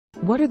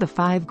What are the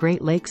 5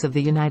 Great Lakes of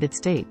the United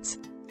States?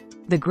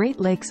 The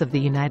Great Lakes of the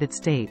United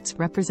States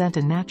represent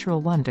a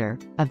natural wonder,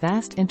 a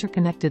vast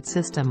interconnected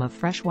system of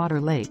freshwater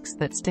lakes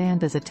that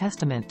stand as a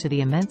testament to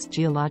the immense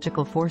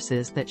geological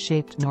forces that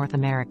shaped North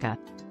America.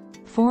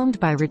 Formed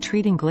by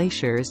retreating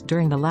glaciers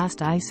during the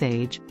last ice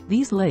age,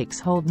 these lakes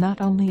hold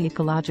not only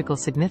ecological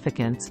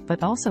significance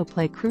but also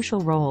play crucial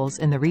roles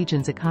in the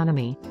region's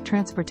economy,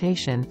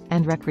 transportation,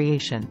 and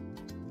recreation.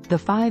 The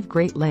 5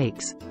 Great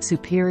Lakes,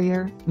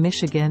 Superior,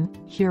 Michigan,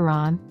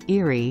 Huron,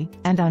 Erie,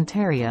 and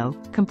Ontario,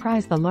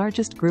 comprise the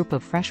largest group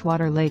of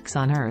freshwater lakes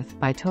on Earth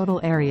by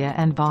total area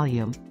and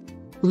volume.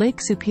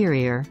 Lake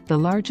Superior, the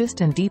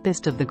largest and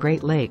deepest of the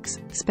Great Lakes,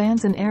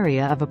 spans an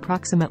area of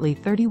approximately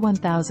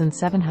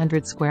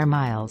 31,700 square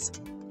miles.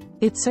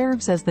 It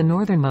serves as the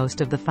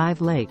northernmost of the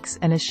 5 lakes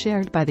and is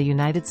shared by the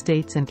United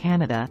States and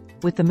Canada,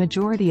 with the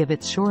majority of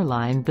its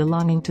shoreline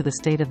belonging to the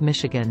state of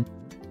Michigan.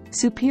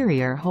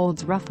 Superior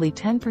holds roughly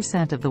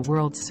 10% of the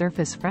world's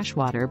surface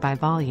freshwater by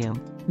volume,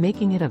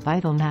 making it a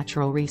vital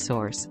natural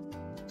resource.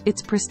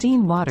 Its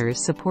pristine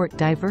waters support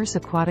diverse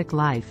aquatic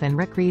life and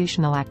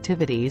recreational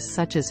activities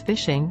such as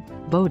fishing,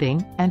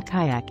 boating, and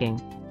kayaking.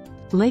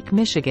 Lake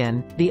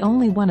Michigan, the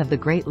only one of the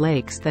Great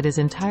Lakes that is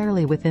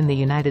entirely within the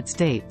United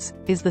States,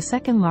 is the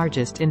second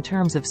largest in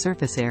terms of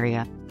surface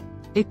area.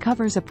 It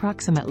covers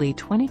approximately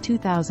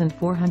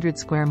 22,400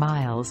 square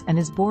miles and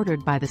is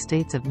bordered by the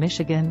states of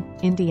Michigan,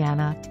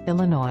 Indiana,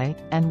 Illinois,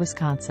 and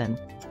Wisconsin.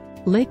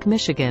 Lake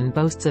Michigan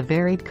boasts a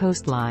varied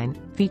coastline,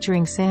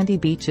 featuring sandy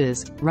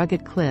beaches,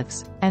 rugged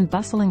cliffs, and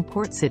bustling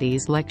port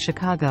cities like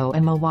Chicago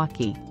and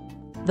Milwaukee.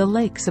 The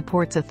lake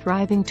supports a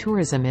thriving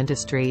tourism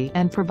industry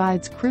and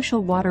provides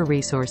crucial water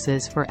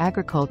resources for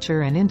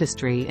agriculture and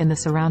industry in the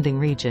surrounding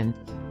region.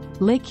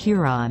 Lake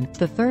Huron,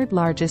 the third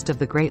largest of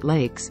the Great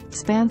Lakes,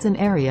 spans an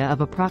area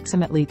of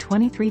approximately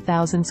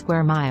 23,000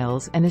 square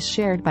miles and is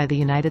shared by the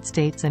United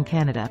States and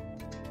Canada.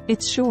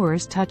 Its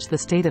shores touch the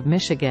state of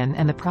Michigan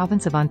and the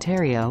province of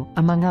Ontario,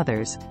 among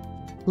others.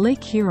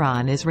 Lake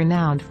Huron is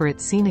renowned for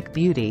its scenic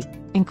beauty,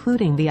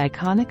 including the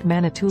iconic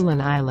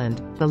Manitoulin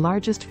Island, the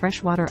largest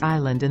freshwater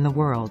island in the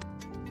world.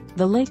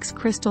 The lake's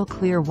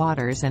crystal-clear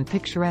waters and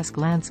picturesque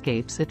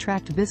landscapes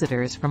attract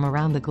visitors from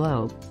around the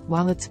globe,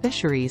 while its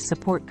fisheries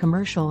support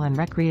commercial and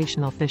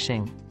recreational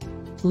fishing.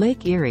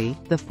 Lake Erie,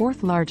 the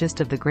fourth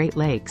largest of the Great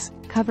Lakes,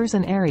 covers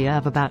an area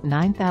of about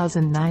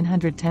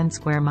 9,910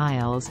 square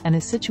miles and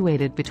is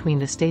situated between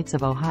the states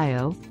of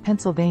Ohio,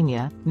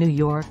 Pennsylvania, New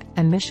York,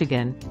 and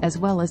Michigan, as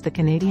well as the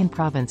Canadian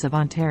province of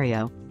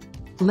Ontario.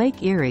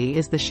 Lake Erie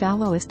is the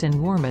shallowest and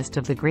warmest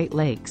of the Great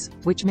Lakes,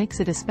 which makes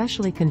it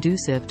especially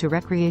conducive to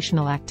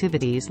recreational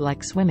activities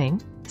like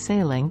swimming,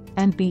 sailing,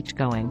 and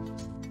beach-going.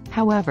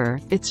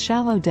 However, its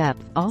shallow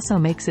depth also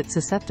makes it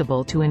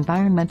susceptible to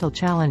environmental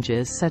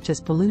challenges such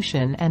as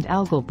pollution and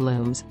algal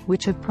blooms,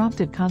 which have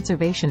prompted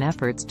conservation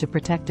efforts to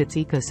protect its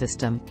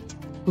ecosystem.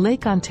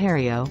 Lake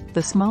Ontario,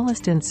 the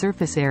smallest in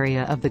surface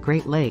area of the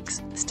Great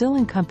Lakes, still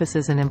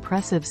encompasses an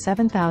impressive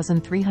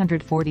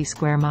 7,340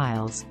 square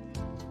miles.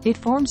 It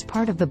forms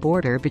part of the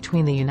border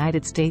between the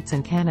United States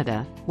and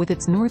Canada, with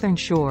its northern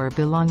shore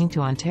belonging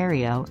to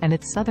Ontario and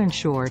its southern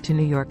shore to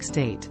New York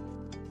State.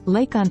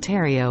 Lake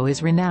Ontario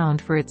is renowned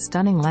for its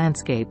stunning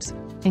landscapes,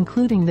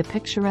 including the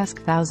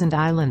picturesque Thousand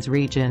Islands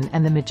region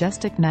and the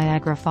majestic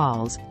Niagara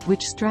Falls,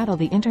 which straddle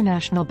the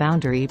international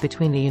boundary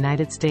between the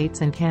United States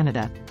and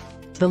Canada.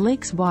 The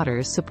lake's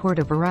waters support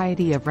a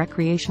variety of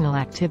recreational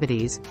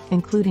activities,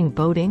 including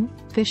boating,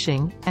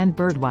 fishing, and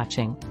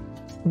birdwatching.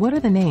 What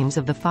are the names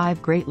of the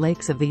 5 Great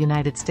Lakes of the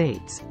United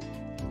States?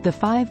 The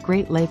 5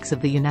 Great Lakes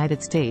of the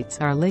United States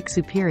are Lake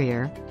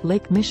Superior,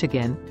 Lake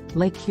Michigan,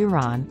 Lake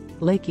Huron,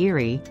 Lake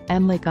Erie,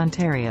 and Lake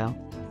Ontario.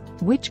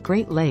 Which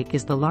Great Lake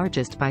is the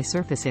largest by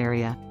surface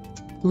area?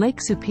 Lake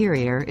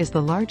Superior is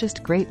the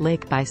largest Great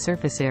Lake by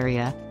surface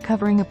area,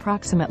 covering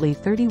approximately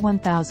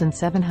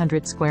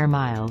 31,700 square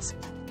miles.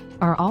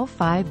 Are all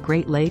 5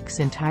 Great Lakes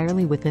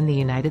entirely within the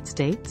United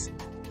States?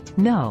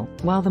 No,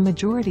 while the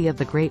majority of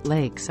the Great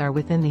Lakes are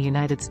within the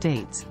United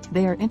States,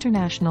 they are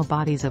international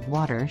bodies of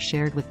water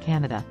shared with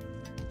Canada.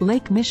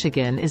 Lake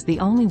Michigan is the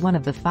only one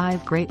of the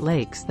 5 Great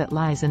Lakes that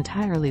lies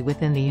entirely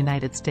within the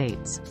United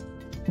States.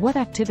 What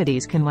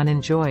activities can one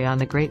enjoy on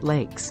the Great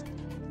Lakes?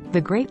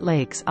 The Great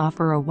Lakes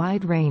offer a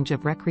wide range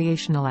of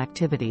recreational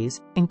activities,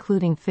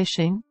 including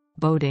fishing,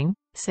 boating,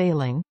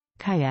 sailing,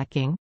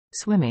 kayaking,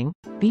 swimming,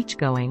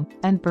 beach-going,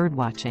 and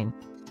birdwatching.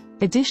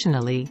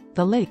 Additionally,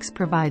 the lakes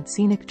provide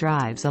scenic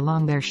drives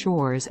along their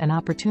shores and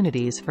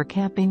opportunities for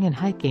camping and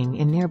hiking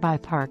in nearby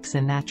parks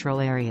and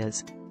natural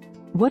areas.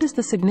 What is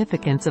the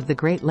significance of the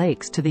Great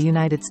Lakes to the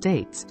United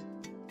States?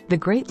 The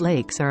Great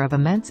Lakes are of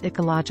immense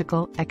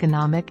ecological,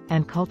 economic,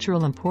 and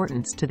cultural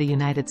importance to the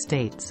United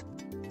States.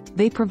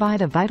 They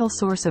provide a vital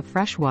source of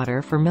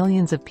freshwater for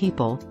millions of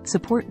people,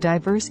 support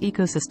diverse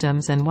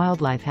ecosystems and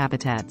wildlife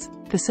habitats,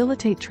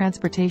 facilitate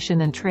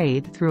transportation and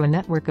trade through a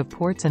network of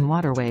ports and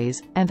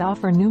waterways, and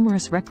offer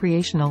numerous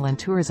recreational and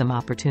tourism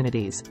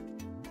opportunities.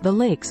 The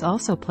lakes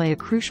also play a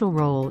crucial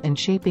role in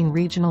shaping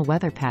regional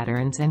weather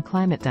patterns and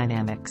climate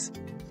dynamics.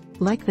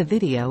 Like the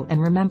video and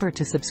remember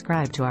to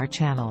subscribe to our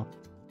channel.